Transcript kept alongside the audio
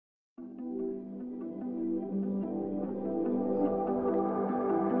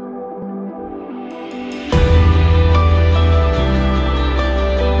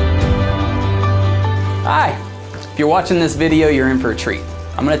you're watching this video, you're in for a treat.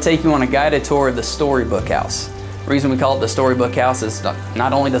 I'm going to take you on a guided tour of the Storybook house. The reason we call it the Storybook house is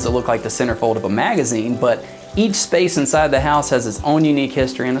not only does it look like the centerfold of a magazine, but each space inside the house has its own unique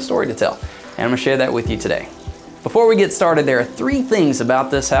history and a story to tell. And I'm going to share that with you today. Before we get started, there are 3 things about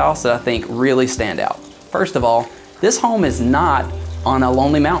this house that I think really stand out. First of all, this home is not on a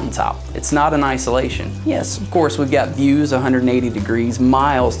lonely mountaintop. It's not in isolation. Yes, of course, we've got views 180 degrees,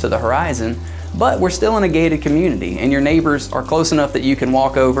 miles to the horizon, but we're still in a gated community and your neighbors are close enough that you can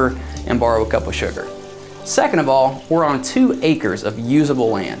walk over and borrow a cup of sugar. Second of all, we're on 2 acres of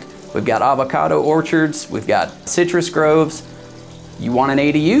usable land. We've got avocado orchards, we've got citrus groves. You want an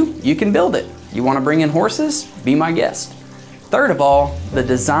ADU? You can build it. You want to bring in horses? Be my guest. Third of all, the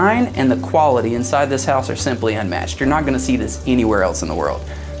design and the quality inside this house are simply unmatched. You're not going to see this anywhere else in the world.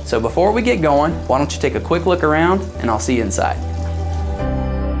 So before we get going, why don't you take a quick look around and I'll see you inside.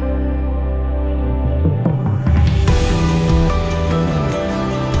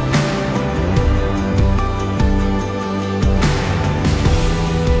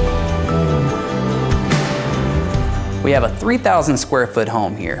 We have a 3,000 square foot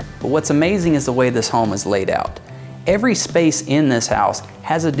home here, but what's amazing is the way this home is laid out. Every space in this house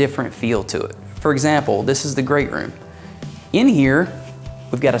has a different feel to it. For example, this is the great room. In here,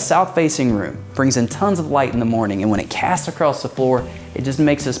 we've got a south-facing room. Brings in tons of light in the morning, and when it casts across the floor, it just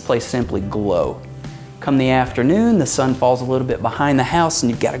makes this place simply glow. Come the afternoon, the sun falls a little bit behind the house, and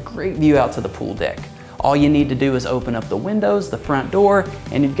you've got a great view out to the pool deck. All you need to do is open up the windows, the front door,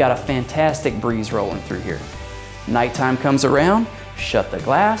 and you've got a fantastic breeze rolling through here. Nighttime comes around, shut the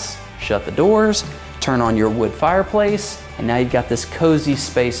glass, shut the doors, turn on your wood fireplace, and now you've got this cozy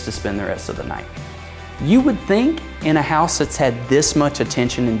space to spend the rest of the night. You would think in a house that's had this much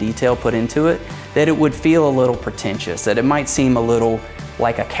attention and detail put into it that it would feel a little pretentious, that it might seem a little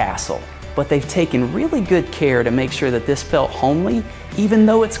like a castle. But they've taken really good care to make sure that this felt homely, even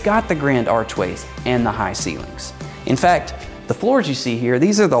though it's got the grand archways and the high ceilings. In fact, the floors you see here,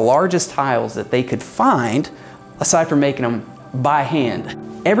 these are the largest tiles that they could find, aside from making them by hand.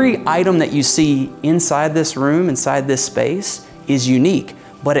 Every item that you see inside this room, inside this space, is unique,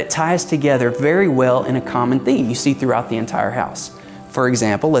 but it ties together very well in a common theme you see throughout the entire house. For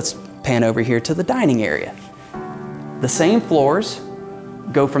example, let's pan over here to the dining area. The same floors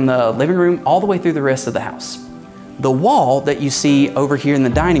go from the living room all the way through the rest of the house. The wall that you see over here in the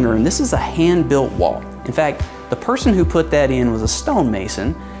dining room, this is a hand-built wall. In fact, the person who put that in was a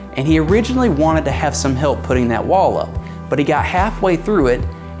stonemason, and he originally wanted to have some help putting that wall up. But he got halfway through it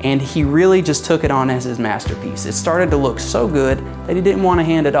and he really just took it on as his masterpiece. It started to look so good that he didn't want to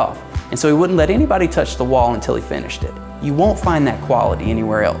hand it off. And so he wouldn't let anybody touch the wall until he finished it. You won't find that quality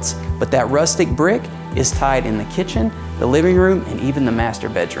anywhere else, but that rustic brick is tied in the kitchen, the living room, and even the master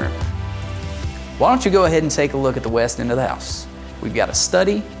bedroom. Why don't you go ahead and take a look at the west end of the house. We've got a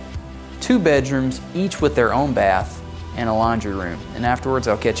study, 2 bedrooms, each with their own bath, and a laundry room. And afterwards,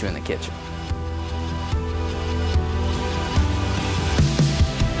 I'll catch you in the kitchen.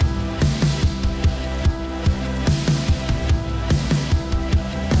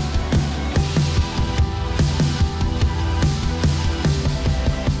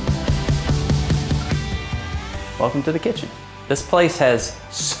 Welcome to the kitchen. This place has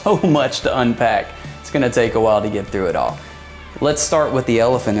so much to unpack. It's gonna take a while to get through it all. Let's start with the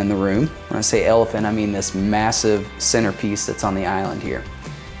elephant in the room. When I say elephant, I mean this massive centerpiece that's on the island here.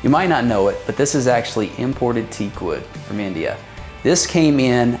 You might not know it, but this is actually imported teak wood from India. This came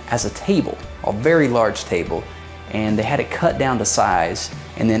in as a table, a very large table, and they had it cut down to size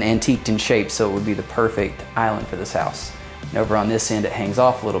and then antiqued in shape so it would be the perfect island for this house. And over on this end, it hangs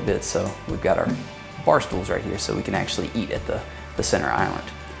off a little bit, so we've got our bar stools right here so we can actually eat at the center island.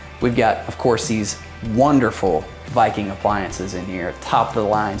 We've got, of course, these wonderful Viking appliances in here, top of the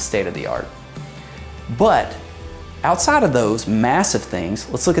line, state of the art. But outside of those massive things,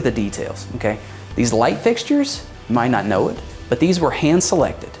 let's look at the details, okay? These light fixtures, you might not know it, but these were hand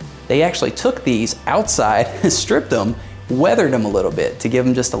selected. They actually took these outside, stripped them, weathered them a little bit to give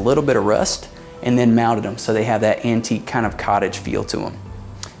them just a little bit of rust, and then mounted them so they have that antique kind of cottage feel to them.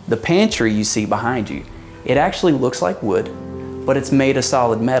 The pantry you see behind you, it actually looks like wood, but it's made of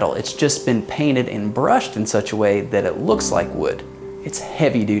solid metal. It's just been painted and brushed in such a way that it looks like wood. It's a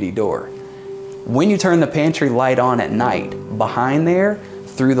heavy-duty door. When you turn the pantry light on at night, behind there,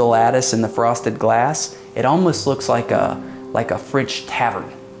 through the lattice and the frosted glass, it almost looks like a French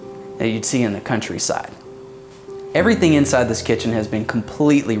tavern that you'd see in the countryside. Everything inside this kitchen has been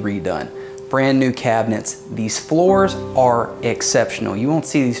completely redone. Brand new cabinets. These floors are exceptional. You won't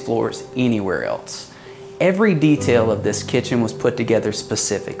see these floors anywhere else. Every detail of this kitchen was put together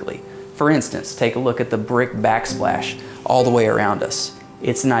specifically. For instance, take a look at the brick backsplash all the way around us.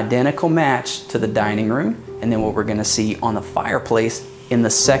 It's an identical match to the dining room and then what we're gonna see on the fireplace in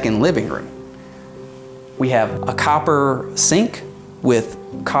the second living room. We have a copper sink with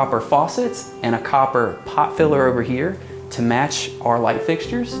copper faucets and a copper pot filler over here to match our light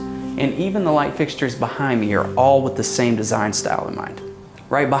fixtures. And even the light fixtures behind me are all with the same design style in mind.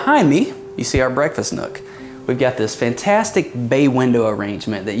 Right behind me, you see our breakfast nook. We've got this fantastic bay window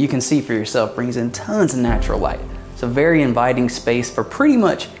arrangement that you can see for yourself, brings in tons of natural light. It's a very inviting space for pretty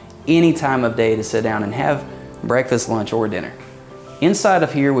much any time of day to sit down and have breakfast, lunch, or dinner. Inside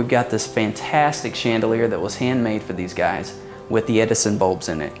of here, we've got this fantastic chandelier that was handmade for these guys with the Edison bulbs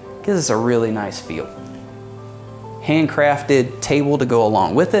in it. Gives us a really nice feel. Handcrafted table to go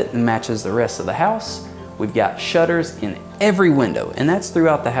along with it and matches the rest of the house. We've got shutters in every window, and that's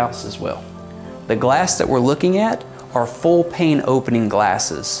throughout the house as well. The glass that we're looking at are full pane opening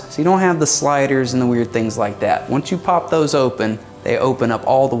glasses, so you don't have the sliders and the weird things like that. Once you pop those open, they open up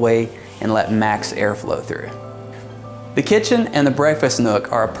all the way and let max airflow through. The kitchen and the breakfast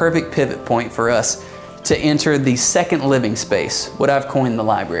nook are a perfect pivot point for us to enter the second living space, what I've coined the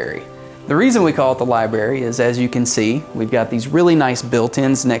library. The reason we call it the library is, as you can see, we've got these really nice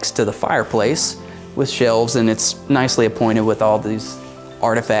built-ins next to the fireplace with shelves, and it's nicely appointed with all these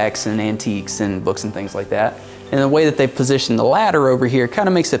artifacts and antiques and books and things like that. And the way that they've positioned the ladder over here kind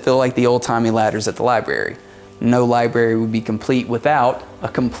of makes it feel like the old-timey ladders at the library. No library would be complete without a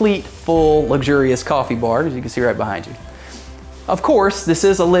complete, full, luxurious coffee bar, as you can see right behind you. Of course, this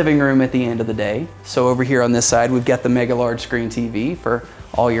is a living room at the end of the day. So over here on this side, we've got the mega large screen TV for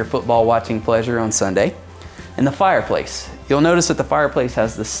all your football watching pleasure on Sunday. And the fireplace. You'll notice that the fireplace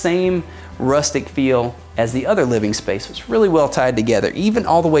has the same rustic feel as the other living space. It's really well tied together, even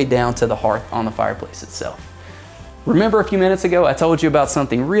all the way down to the hearth on the fireplace itself. Remember a few minutes ago, I told you about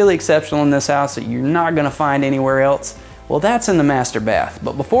something really exceptional in this house that you're not gonna find anywhere else? Well, that's in the master bath.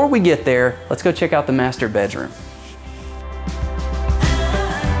 But before we get there, let's go check out the master bedroom.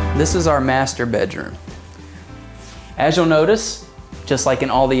 This is our master bedroom. As you'll notice, just like in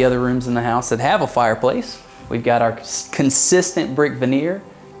all the other rooms in the house that have a fireplace, we've got our consistent brick veneer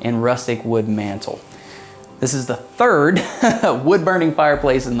and rustic wood mantle. This is the third wood-burning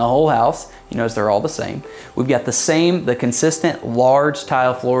fireplace in the whole house. You notice they're all the same. We've got the consistent large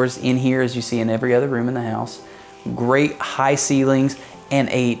tile floors in here as you see in every other room in the house. Great high ceilings and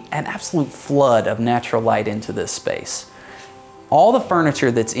an absolute flood of natural light into this space. All the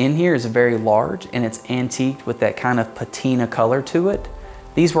furniture that's in here is very large and it's antiqued with that kind of patina color to it.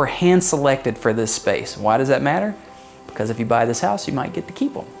 These were hand selected for this space. Why does that matter? Because if you buy this house, you might get to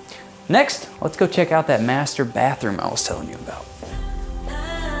keep them. Next, let's go check out that master bathroom I was telling you about.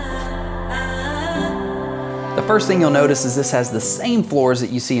 The first thing you'll notice is this has the same floors that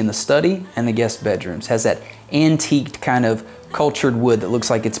you see in the study and the guest bedrooms. It has that antiqued kind of cultured wood that looks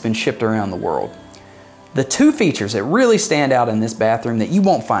like it's been shipped around the world. The two features that really stand out in this bathroom that you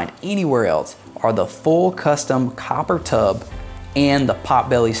won't find anywhere else are the full custom copper tub and the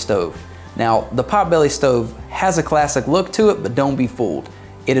potbelly stove. Now, the potbelly stove has a classic look to it, but don't be fooled.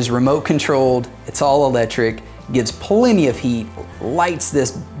 It is remote controlled, it's all electric, gives plenty of heat, lights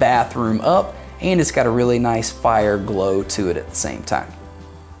this bathroom up, and it's got a really nice fire glow to it at the same time.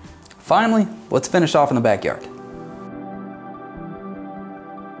 Finally, let's finish off in the backyard.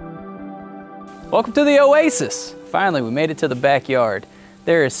 Welcome to the Oasis. Finally, we made it to the backyard.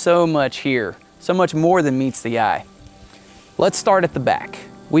 There is so much here, so much more than meets the eye. Let's start at the back.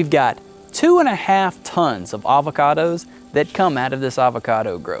 We've got 2.5 tons of avocados that come out of this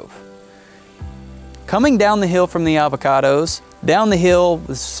avocado grove. Coming down the hill from the avocados, down the hill,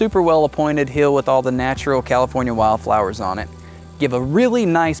 the super well appointed hill with all the natural California wildflowers on it, give a really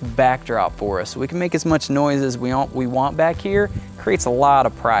nice backdrop for us. So we can make as much noise as we want back here. Creates a lot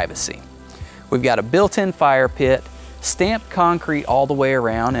of privacy. We've got a built-in fire pit, stamped concrete all the way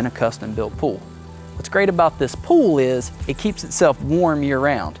around, and a custom-built pool. What's great about this pool is it keeps itself warm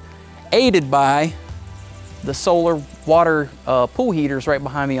year-round, aided by the solar water pool heaters right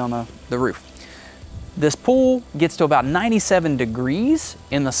behind me on the roof. This pool gets to about 97 degrees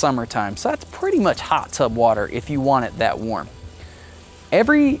in the summertime, so that's pretty much hot tub water if you want it that warm.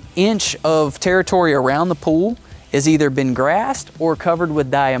 Every inch of territory around the pool has either been grassed or covered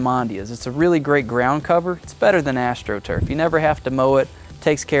with diamondias. It's a really great ground cover. It's better than AstroTurf. You never have to mow it,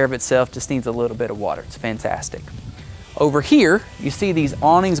 takes care of itself, just needs a little bit of water. It's fantastic. Over here, you see these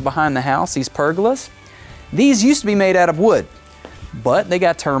awnings behind the house, these pergolas. These used to be made out of wood, but they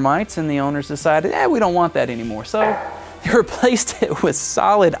got termites and the owners decided, we don't want that anymore. So they replaced it with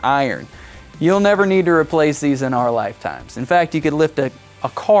solid iron. You'll never need to replace these in our lifetimes. In fact, you could lift a a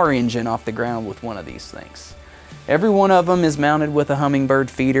car engine off the ground with one of these things. Every one of them is mounted with a hummingbird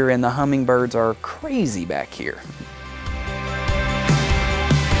feeder, and the hummingbirds are crazy back here.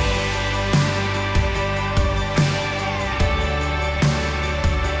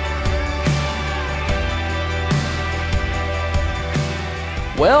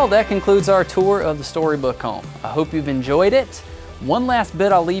 Well, that concludes our tour of the Storybook home. I hope you've enjoyed it. One last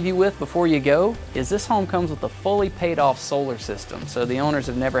bit I'll leave you with before you go is this home comes with a fully paid off solar system, so the owners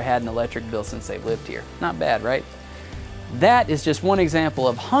have never had an electric bill since they've lived here. Not bad, right? That is just one example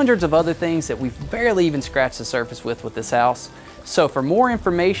of hundreds of other things that we've barely even scratched the surface with this house. So for more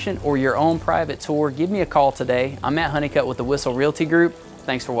information or your own private tour, give me a call today. I'm Matt Huneycutt with the Whissel Realty Group.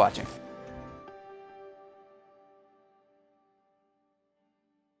 Thanks for watching.